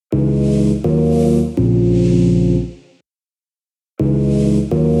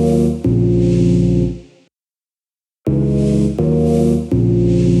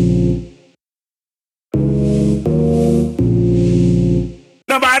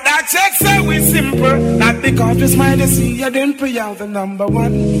that check say we simple. Not because we smile to see you didn't pay out the number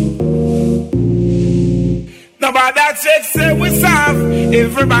one. No, but that check say we soft.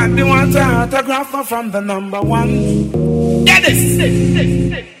 Everybody wants an autograph from the number one. Yeah,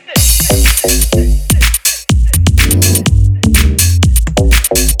 this.